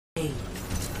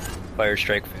Fire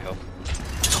strike fail.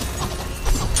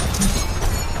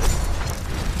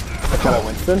 I got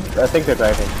Winston? I think they're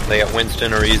diving. They got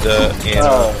Winston, Ariza,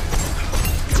 and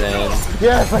then...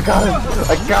 Yes, I got him!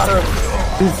 I got him!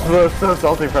 He's so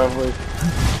salty probably.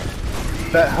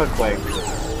 That hook wave.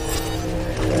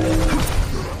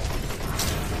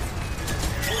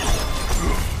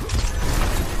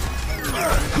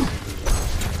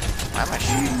 I'm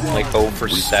actually like 0 for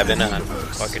 7 on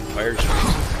fucking fire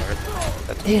strikes.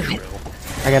 That's damn it.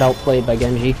 I got outplayed by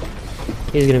Genji.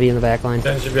 He's gonna be in the back line.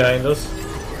 Genji behind us.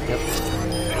 Yep.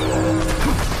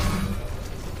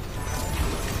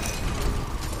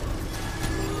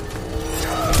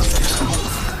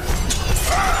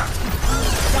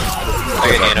 I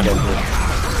got Anna.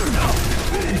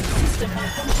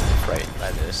 Right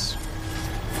by this.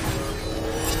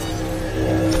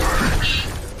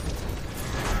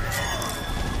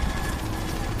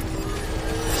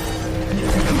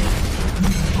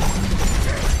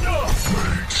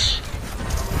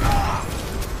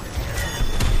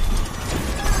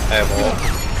 I have all.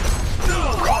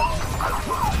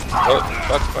 Oh,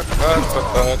 fuck.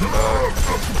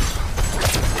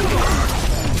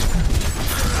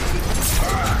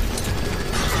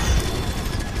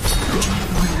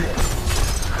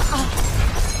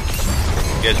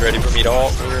 You guys ready for me to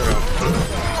ult?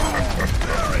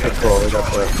 That's cool, we got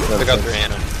Look out their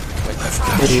Anna.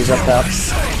 He's up top.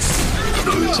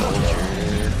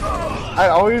 I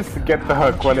always get the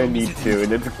hook when I need to,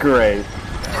 and it's great.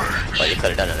 Well, you could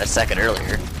have done it a second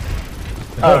earlier.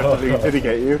 Oh, did he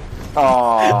get you?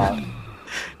 Aww.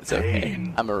 It's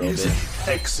okay. I'm a robot.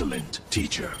 Excellent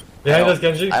teacher. Behind us,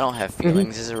 Genji. I don't have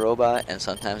feelings as a robot, and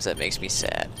sometimes that makes me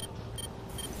sad.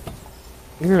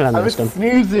 You're not I was missed him.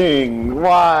 sneezing!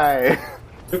 Why?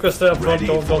 You can stay up front,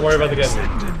 don't worry about the Genji.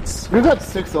 We got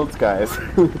 6 ults, guys.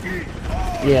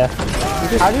 Yeah.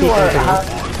 How do you want to...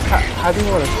 How do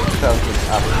you want to shove this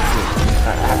up?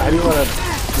 How do you want to...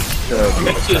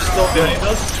 Genji is still behind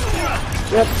us.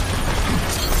 Yep.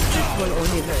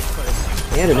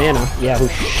 And an Anna. Yeah, who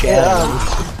shit.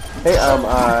 Hey,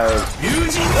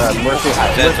 Mercy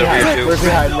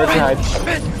hide. Mercy hide.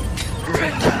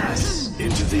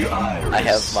 Into the iris. I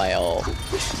have my ult.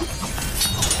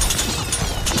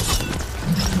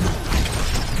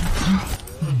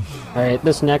 Alright,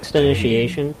 this next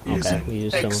initiation. Is Okay, an we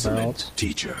use some of our excellent ults.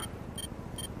 teacher.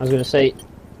 I was gonna say,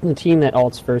 the team that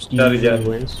ults first Not usually again.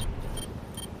 wins.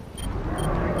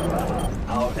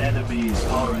 Our enemies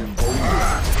are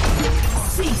emboldened.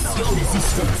 Cease your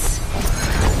resistance.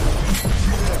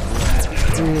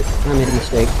 I made a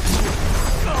mistake.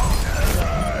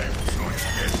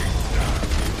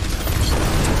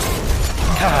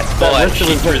 God, well, I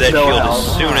cheat through that shield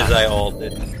as soon as I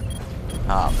ulted.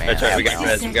 Oh man. That's right, we got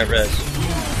res,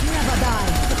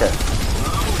 Okay.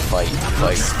 Fight.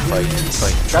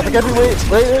 Got the Genji, wait!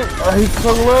 Oh, he's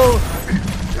so low!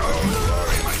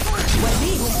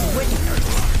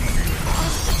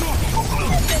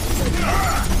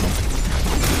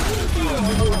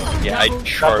 Yeah, I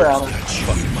charged.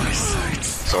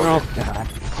 Oh god.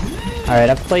 Alright,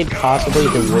 I've played possibly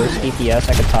the worst DPS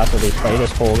I could possibly play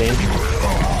this whole game.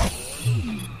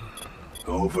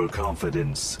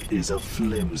 Overconfidence is a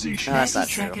flimsy No, shield. that's not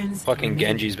true. Fucking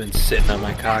Genji's been sitting on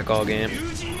my cock all game.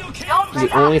 The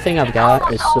only thing I've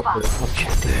got is super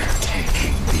objective.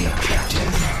 Taking the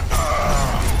objective.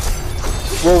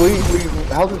 Well, we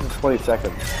held it to 20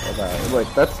 seconds.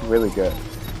 Like, that's really good.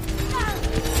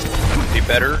 Be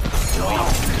better.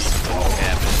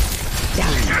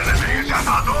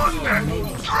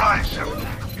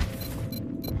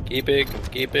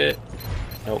 Keep it.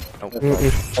 Nope. Okay,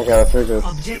 that's very good.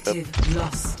 Objective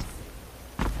lost.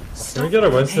 Can we get a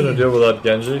Winston to deal with that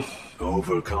Genji?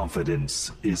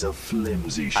 Overconfidence is a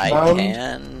flimsy I shield.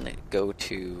 can go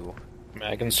to.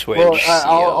 I can switch. Well,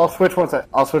 I'll switch once I die.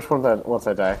 I'll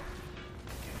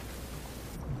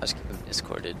just keep him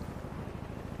escorted.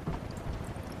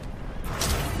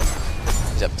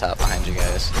 He's up top behind you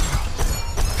guys.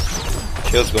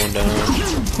 Shield's going down.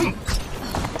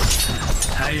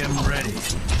 I am ready.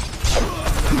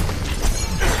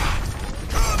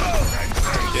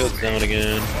 Shield's down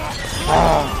again.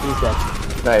 He's dead.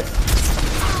 Nice.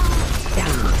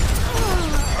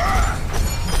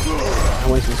 I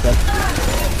waste his dead.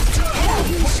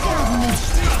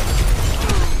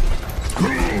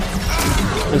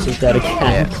 This is dead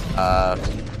again. Yeah,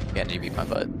 Genji beat my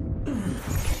butt.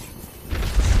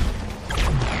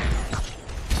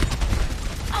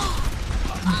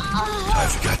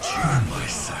 I've got you in my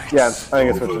sights. Yeah, I think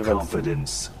it's what it is.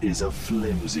 Overconfidence is a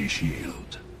flimsy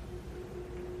shield.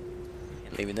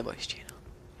 And leaving the voice channel.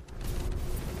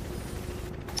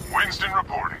 Winston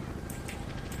reporting.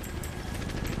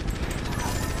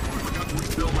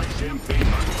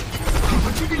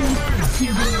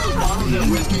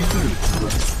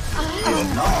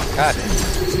 God,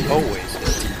 always.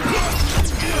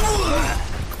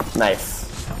 Nice.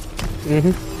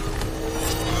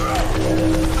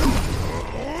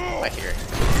 I hear it.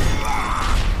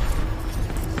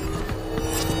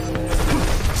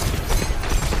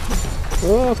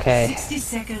 Okay. 60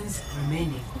 seconds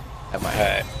remaining. I might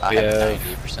Alright, I we have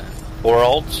have 90%. 4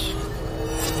 ults.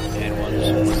 And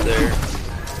one's there.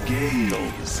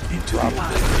 Gaze into the Probably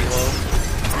pretty low.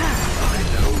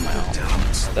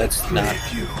 That's not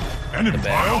the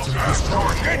bad.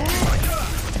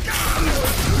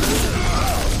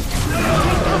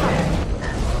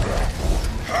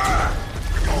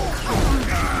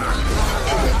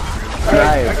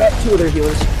 Nice. Two other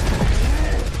healers.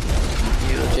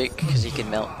 Heal Jake, because he can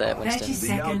melt that 30 Winston. The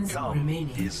seconds outcome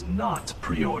remaining. is not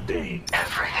preordained.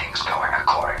 Everything's going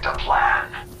according to plan.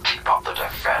 Keep up the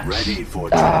defense. Ready for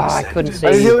 10 I couldn't seconds.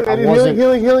 I need save. healing, I I need wasn't.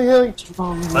 healing.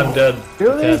 I'm dead. I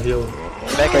Really? can't heal.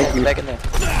 Back in there, back in there.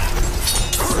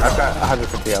 I've got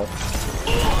 150 health.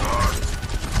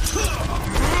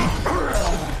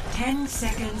 10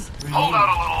 seconds Hold remaining. out a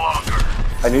little longer.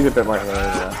 I need a bit more healing.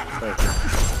 Yeah.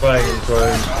 Trying and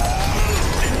trying.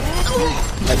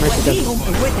 That mercy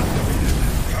doesn't.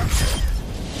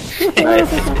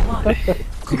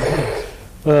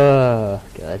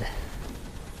 Good.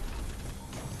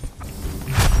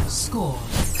 Score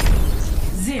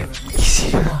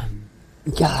 0-1.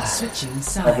 God, Switching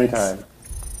sides. Every time.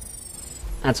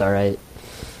 that's alright.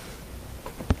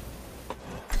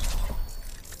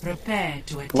 Prepare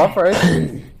to attack. Love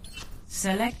right?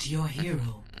 Select your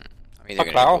hero. I'm either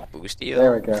Fuck gonna ow. go boost you.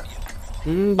 There we go.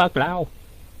 Baklau.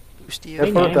 Boost If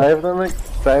you. I dive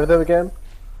them again?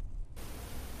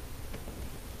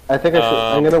 I think I should.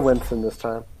 I'm gonna Winston this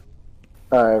time.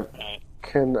 Does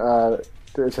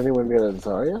anyone get a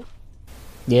Zarya?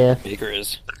 Yeah. Baker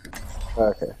is.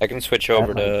 Okay. I can switch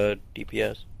over to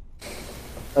DPS.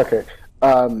 Okay.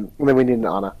 Then we need an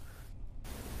Ana.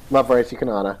 Love rights, you can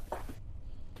Ana.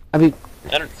 I mean,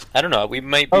 I don't know. We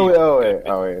might be. Oh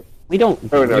wait. we don't.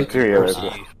 Oh no, 2 healers.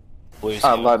 Lucy,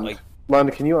 Lund. like,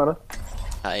 Lund, can you Ana?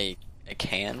 I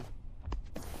can.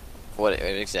 What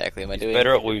exactly am I doing?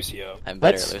 better at Lucio. I'm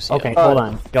better Let's. at Lucio. Okay, hold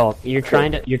on. Go. You're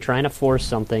trying to force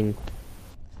something.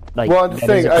 Like. Well, I'm just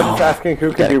that is saying. a I'm just asking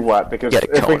who can do what because gotta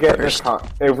if we kill get it this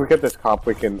first. comp,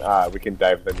 we can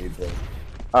dive them easily.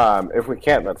 If we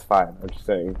can't, that's fine. I'm just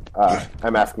saying.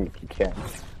 I'm asking if you can.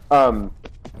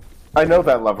 I know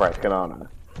that Love Right can Ana,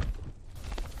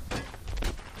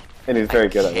 and he's very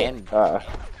good at it.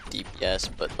 DPS,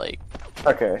 but like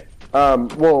Okay.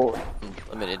 Well, I'm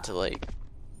limited to like.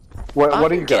 what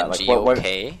do you get? Like Genji what?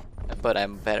 okay, but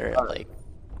I'm better at like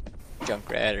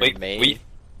Junkrat or Mei.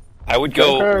 I would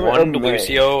go Joker or 1 to Mei?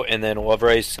 Lucio and then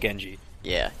Loverice Genji.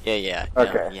 Yeah. Okay.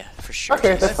 No, yeah, for sure.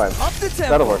 Okay, that's fine.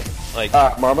 That'll work. Like,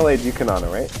 Marmalade, you can Ana,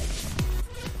 right?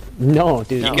 No,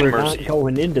 dude, You we're can not mercy.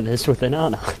 going into this with an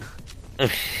Ana.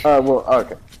 Well,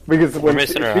 okay. Because when she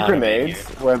missing our Ana grenades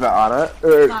here. where the Ana,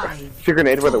 she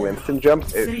grenade where the Winston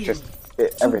jumps, it just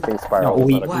everything No, spirals.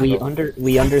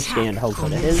 we understand how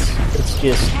good it is. It's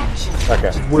just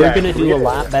Okay. we're Yeah, gonna do a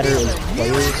lot better as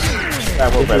players. Yeah,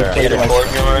 we're better. Get get a like-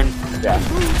 Torbjorn. Yeah.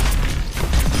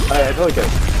 I totally get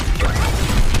it.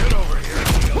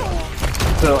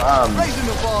 So,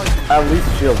 at least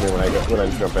shield me when I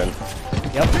jump in.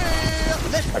 Yep.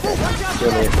 Okay.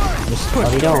 Shield me. Just let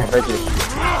me know. Thank you.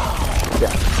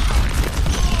 Yeah.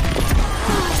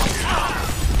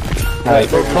 Alright,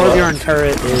 Torbjorn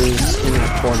turret is in the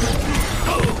corner.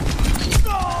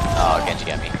 Oh, Genji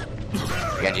got me.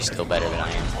 Genji's still better than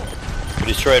I am. We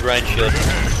destroyed Ryan's shield.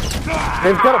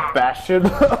 They've got a Bastion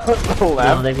on the No,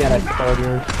 left. they've got a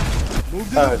Torbjorn.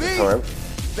 It's a Torb.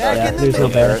 Yeah, there's no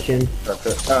Bastion. That's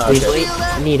it. We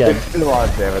Okay. need a. It's a lot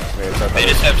of damage to me. So They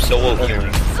just have solo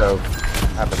healing. So,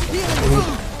 happens.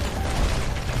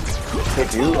 They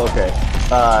do? Okay.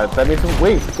 That means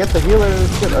wait, get the healer.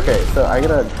 Shit. Okay, so I'm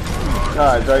gonna.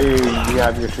 Do you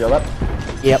have your shield up?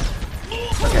 Yep.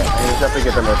 Okay, I'm gonna definitely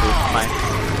get the mercy. Fine.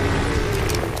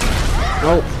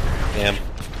 Oh, Damn.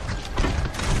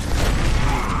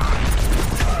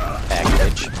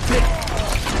 Backbridge.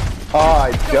 Oh,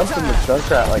 I jumped in the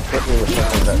Junkrat, like hit me with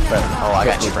something that. Oh, I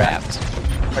got trapped.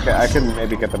 Okay, I can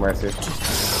maybe get the mercy.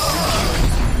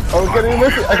 Oh, getting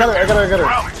mercy! I got it!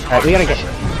 alright, we gotta get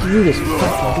through this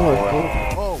fucking door.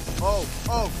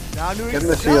 Get in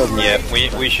the shield. Yeah,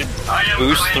 we should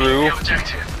boost through,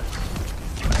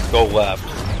 go left.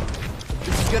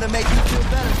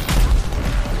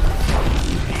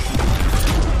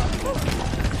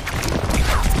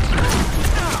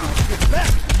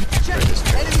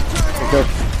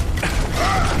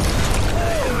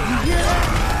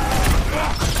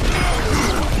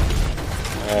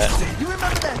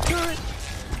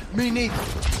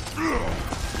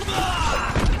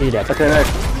 He's dead. Okay, nice.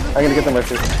 I'm gonna get the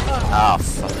mercy. Oh,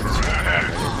 fuck.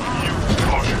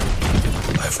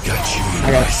 I've got you.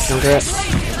 I got it. Don't do it.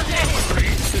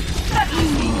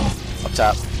 Up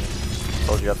top.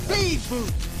 Hold you up.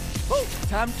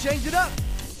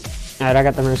 Alright, I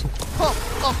got the mercy.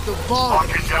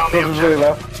 Locking down the This is really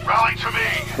low. objective. Rally to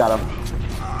me. Got him.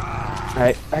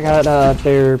 Alright, I got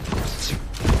their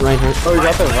right hand. Oh, you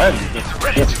got the red.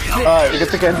 You get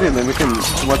the Genji and then we can,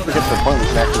 once we get to the point, we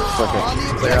can actually flick it.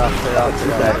 Clear off.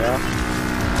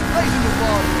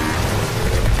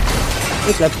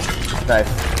 It's dead. Nice.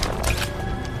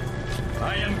 I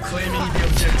am claiming the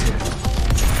objective.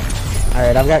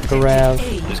 Alright, I've got Grav.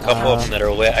 There's a couple of them that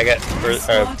are lit. I got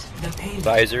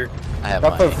visor. I have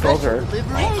Got my the soldier.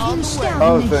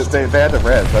 Oh, they had the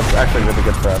red. That's actually really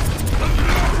good for us.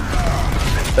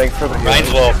 Thanks for the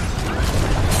Ryan's low.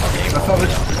 That's how this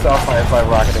is off by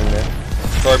rocketing there.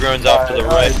 Torbjorn's off to the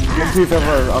right. Genji's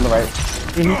over on the right.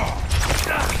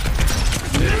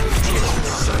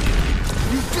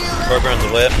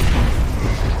 Torbjorn's lit.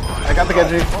 I got the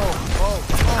Genji.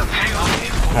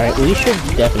 Alright, we should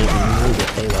definitely move the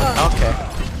payload. Okay.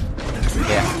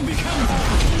 Yeah.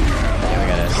 Yeah, we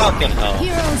got it. Fucking hell.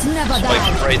 Heroes never Spikes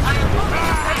die. right through.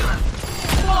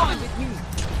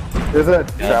 There's a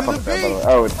trap on the bed, by the way.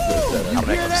 Oh, it's I'm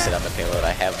gonna come sit on the payload.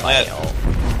 I have my Yeah. ult.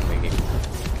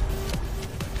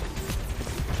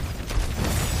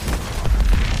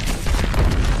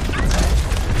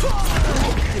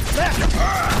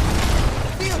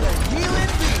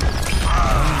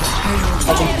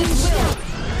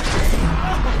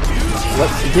 What?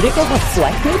 Did it get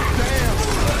reflected?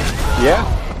 Yeah?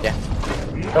 Yeah.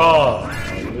 Oh.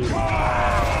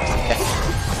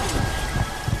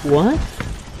 What?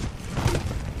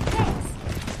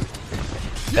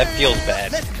 That feels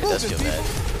bad. It does feel bad.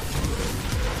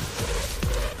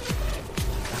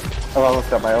 I've almost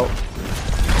got my ult.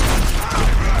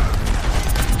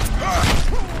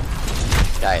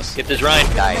 Guys. Get this Ryan.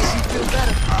 Guys.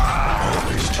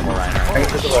 Come on,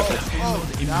 Ryan.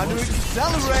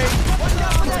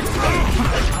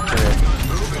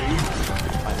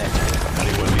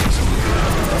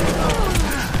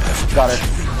 Got it.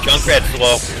 Junkrat's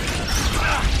low.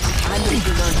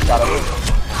 Got it.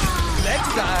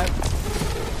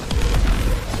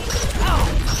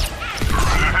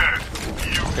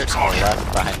 There's someone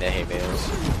left behind the hay bales.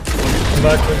 Come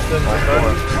back, Winston. Come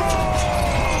back.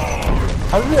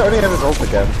 How did he already have his ult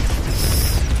again?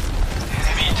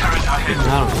 Enemy turret ahead. I don't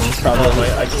know. Probably.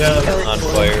 I can't. On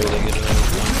fire. They get it.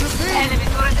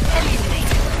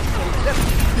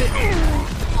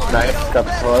 Nice. Got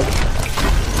the slug.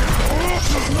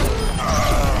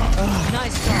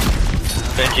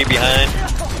 Benji behind.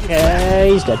 Yeah,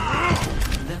 he's dead.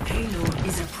 The payload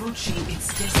is approaching its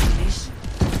destination.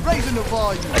 I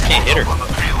can't hit her. On the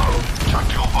payload.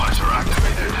 Tactical visor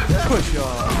activated.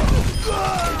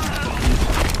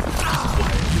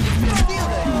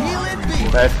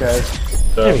 Nice, guys.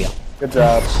 There we go. Good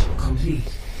job. Complete.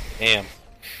 Damn.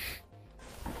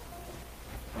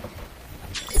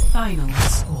 Final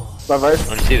score. My verse. I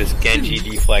want to see this Genji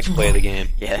deflect play the game.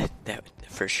 Yeah, that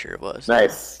for sure was.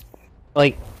 Nice.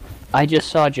 Like, I just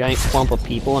saw a giant clump of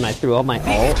people and I threw out my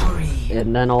ult,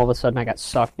 and then all of a sudden I got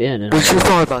sucked in. And What's your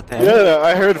thought about that? Yeah,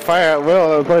 I heard fire at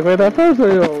will. I was like, wait, that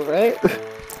person, right?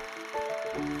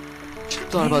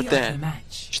 Thought about Play of that. the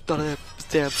match. Just thought of that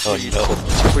Oh no.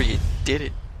 before you did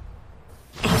it.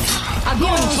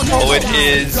 Oh, it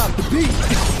is.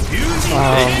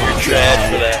 You're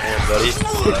trash for that one, buddy.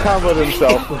 He comboed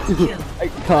himself. I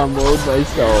comboed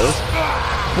myself.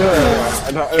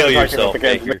 Kill yourself,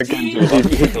 Baker.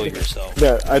 Kill yourself.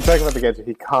 No, I'm talking about the Genji.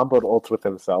 He comboed ult with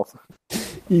himself.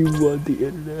 You want the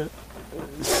internet.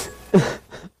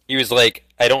 He was like,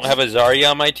 I don't have a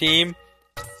Zarya on my team.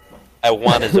 I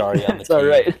want a Zarya on the It's team.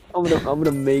 alright. I'm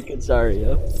gonna make it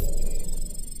Zarya.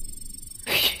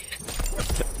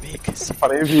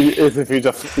 Funny if you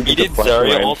just He did deflect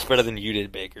Zarya Ryan. ults better than you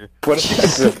did, Baker. What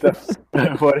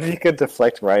if he could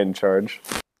deflect Ryan charge?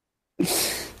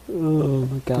 Oh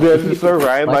my god. Yeah, just so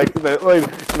Ryan like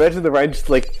imagine the Ryan just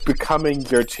like becoming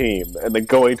your team and then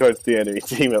going towards the enemy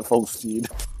team at full speed.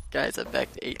 Guys, I'm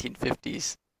back to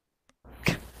 1850s.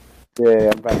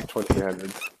 Yeah, I'm back to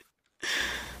 2300.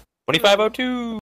 2502.